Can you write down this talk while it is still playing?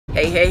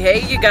Hey, hey,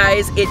 hey, you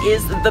guys, it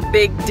is the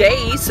big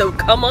day, so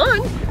come on,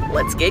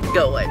 let's get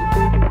going.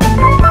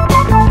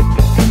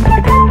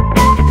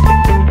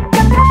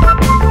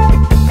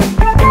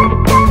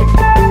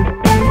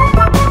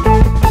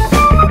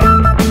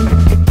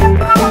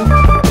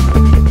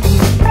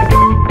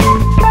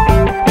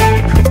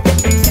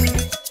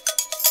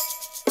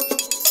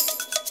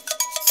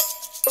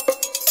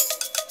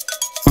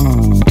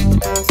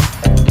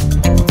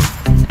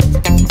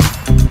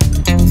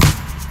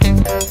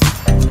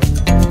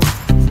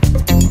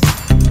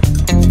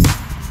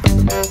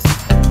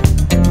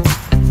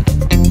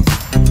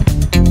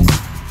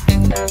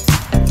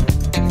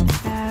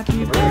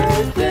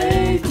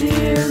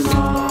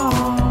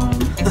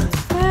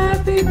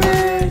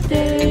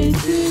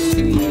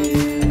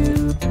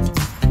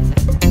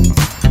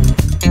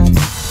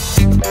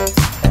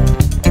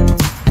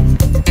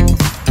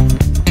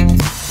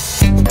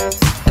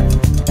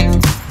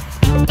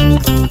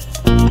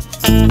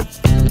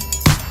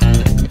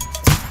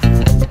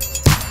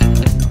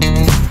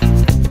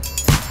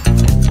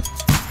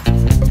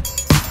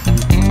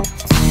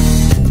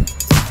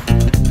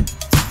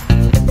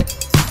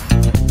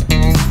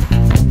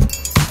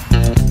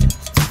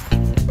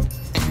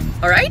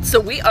 So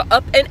we are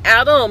up and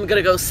at 'em.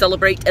 Gonna go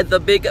celebrate the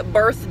big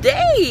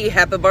birthday.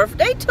 Happy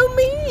birthday to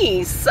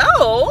me.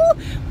 So,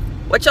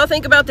 what y'all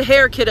think about the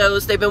hair,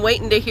 kiddos? They've been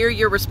waiting to hear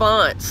your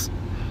response.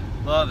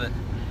 Love it.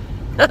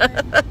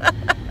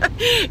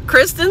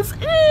 Kristen's,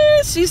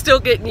 she's still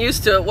getting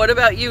used to it. What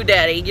about you,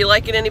 Daddy? You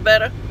like it any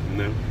better?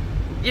 No.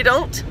 You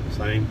don't?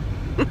 Same.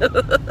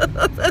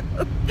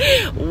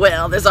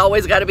 Well, there's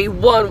always got to be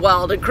one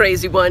wild and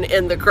crazy one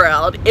in the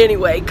crowd.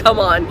 Anyway, come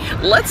on,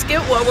 let's get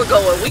where we're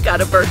going. We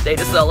got a birthday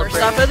to celebrate.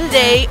 First stop of the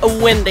day,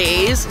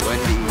 Wendy's.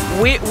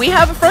 We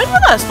have a friend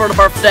with us for the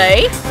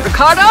birthday,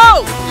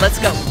 Ricardo. Let's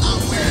go.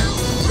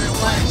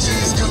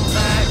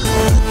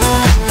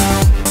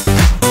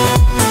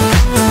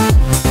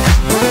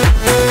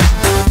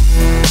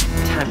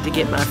 Time to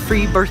get my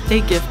free birthday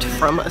gift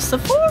from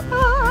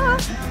Sephora.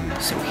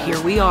 So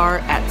here we are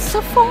at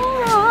Sephora.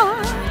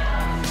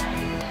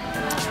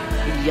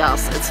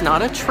 Yes, it's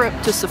not a trip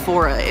to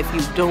Sephora if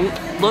you don't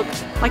look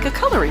like a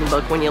coloring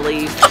book when you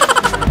leave.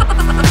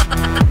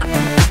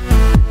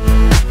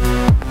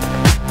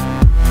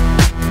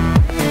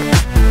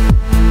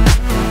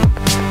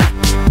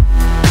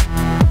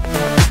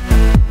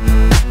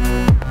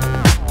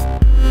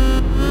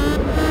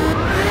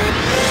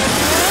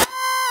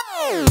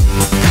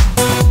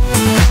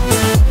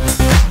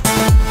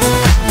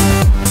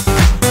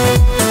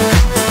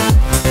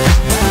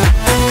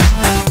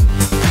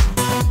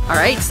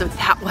 So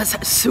that was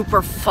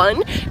super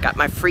fun. Got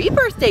my free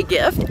birthday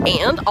gift,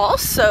 and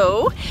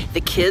also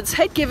the kids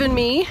had given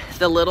me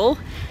the little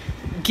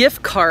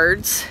gift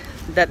cards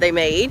that they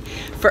made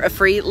for a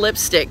free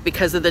lipstick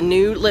because of the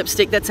new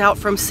lipstick that's out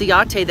from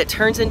Ciate that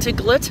turns into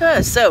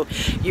glitter. So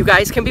you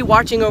guys can be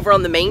watching over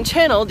on the main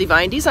channel,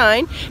 DeeVine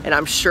DeeZine, and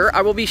I'm sure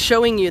I will be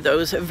showing you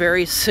those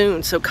very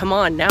soon. So come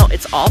on, now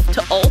it's off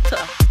to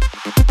Ulta.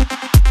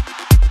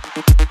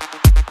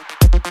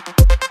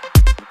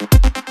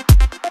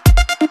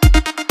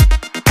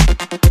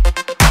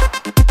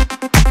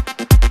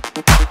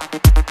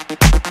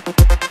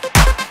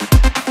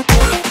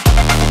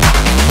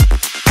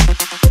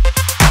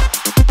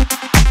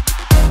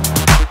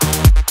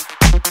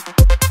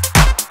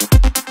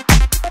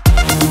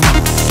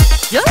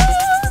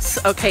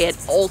 Okay, at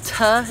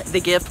Ulta, the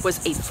gift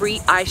was a free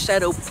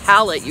eyeshadow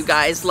palette, you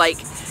guys. Like,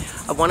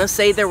 I want to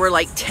say there were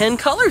like 10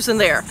 colors in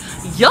there.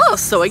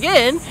 Yes, so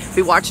again,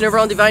 be watching over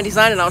on DeeVine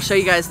DeeZine and I'll show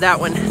you guys that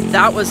one.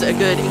 That was a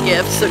good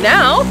gift. So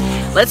now,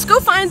 let's go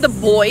find the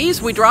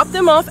boys. We dropped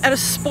them off at a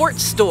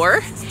sports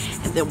store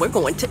and then we're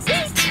going to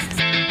eat.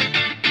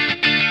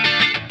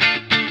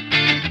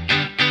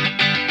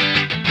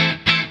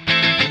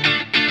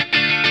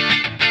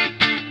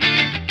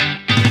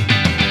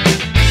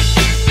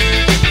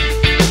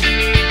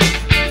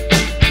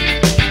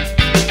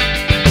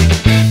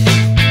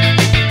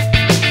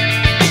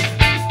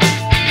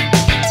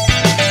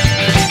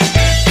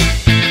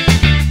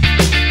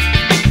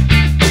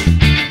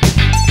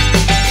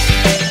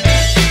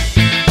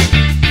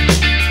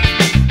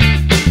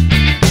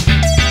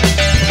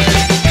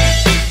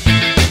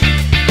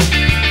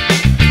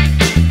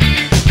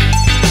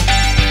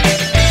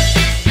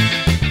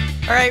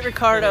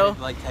 Ricardo,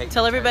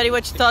 tell everybody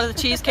what you thought of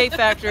the Cheesecake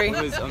Factory.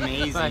 It was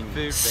amazing.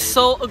 Food,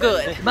 so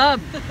good.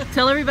 Bob,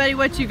 tell everybody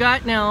what you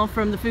got now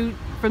from the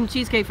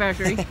Cheesecake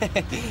Factory.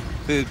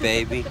 Food,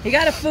 baby. You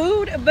got a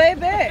food,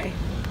 baby.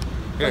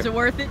 Here. Was it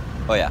worth it?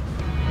 Oh yeah.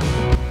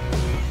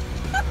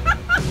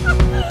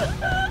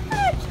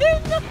 I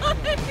cannot.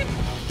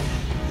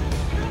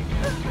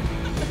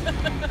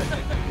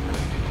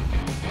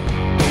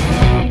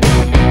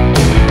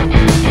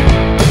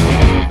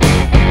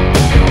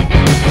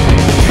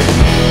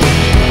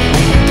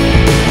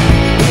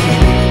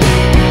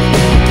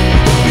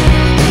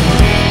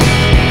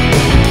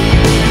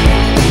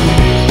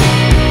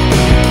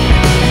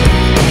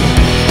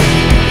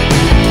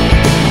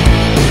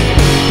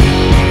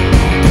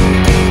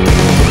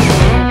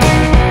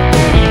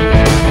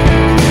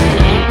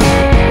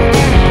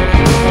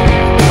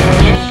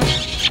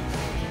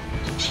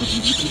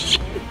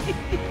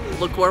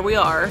 where we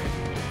are.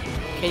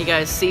 Can you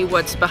guys see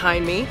what's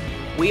behind me?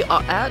 We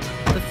are at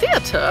the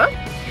theater.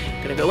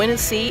 Gonna go in and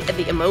see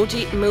the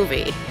Emoji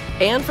Movie.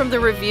 And from the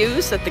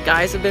reviews that the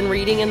guys have been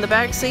reading in the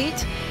back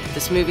seat,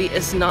 this movie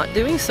is not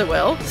doing so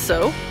well,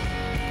 so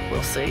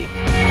we'll see.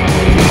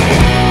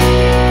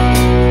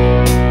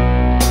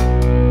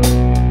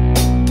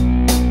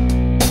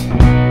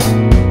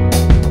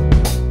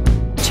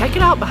 Check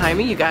it out behind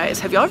me, you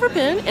guys. Have y'all ever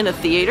been in a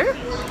theater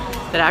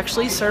that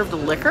actually served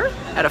liquor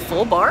at a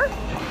full bar?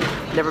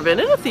 Never been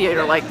in a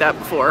theater like that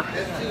before.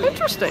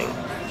 Interesting.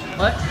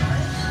 What?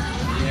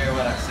 You hear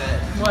what I said?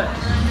 What?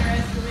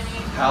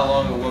 How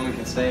long a woman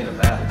can stay in a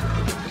bath.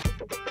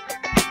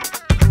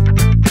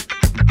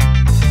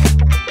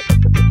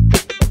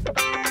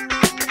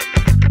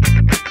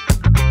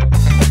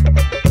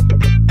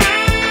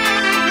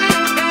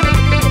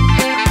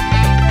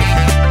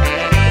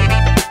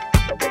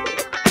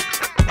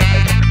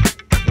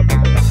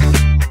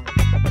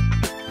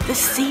 The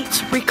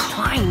seats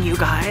recline, you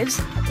guys.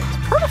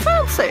 It's pretty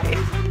fancy.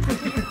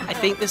 I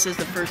think this is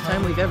the first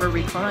time we've ever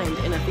reclined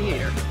in a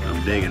theater.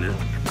 I'm digging it.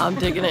 I'm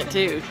digging it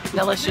too.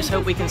 Now let's just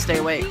hope we can stay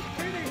awake.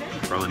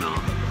 Probably not.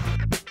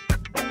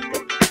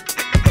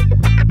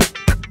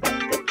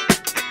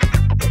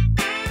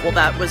 Well,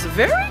 that was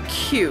very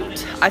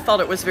cute. I thought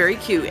it was very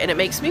cute, and it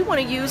makes me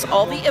want to use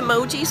all the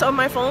emojis on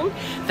my phone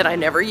that I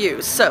never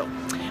use. So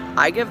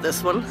I give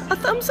this one a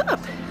thumbs up.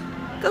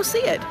 Go see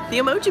it, the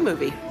Emoji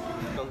Movie.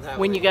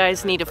 When you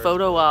guys need a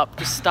photo op,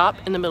 just stop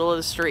in the middle of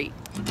the street.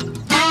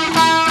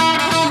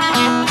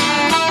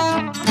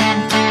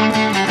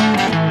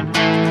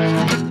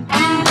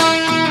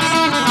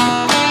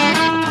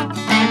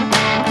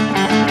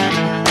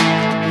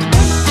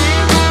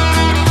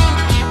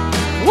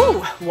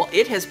 Woo! Well,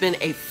 it has been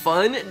a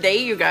fun day,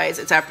 you guys.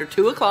 It's after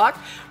 2 o'clock.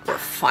 We're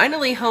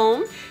finally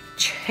home,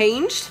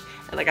 changed,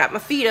 and I got my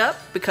feet up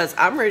because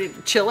I'm ready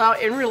to chill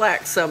out and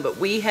relax some. But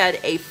we had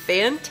a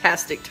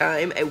fantastic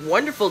time, a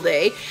wonderful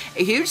day.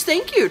 A huge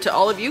thank you to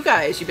all of you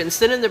guys. You've been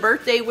sending the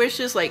birthday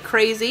wishes like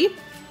crazy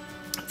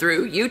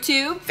through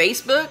YouTube,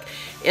 Facebook,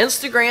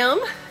 Instagram,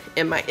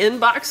 in my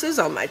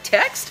inboxes, on my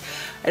text,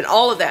 and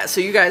all of that.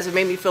 So you guys have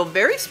made me feel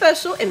very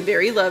special and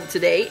very loved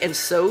today, and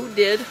so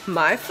did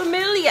my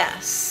familia.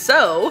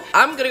 So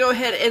I'm gonna go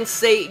ahead and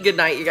say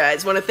goodnight, you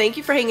guys. Want to thank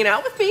you for hanging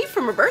out with me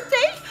for my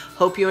birthday.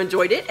 Hope you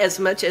enjoyed it as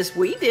much as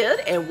we did,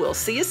 and we'll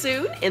see you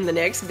soon in the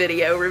next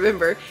video.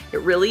 Remember, it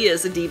really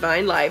is a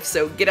DeeVine life,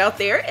 so get out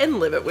there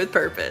and live it with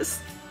purpose.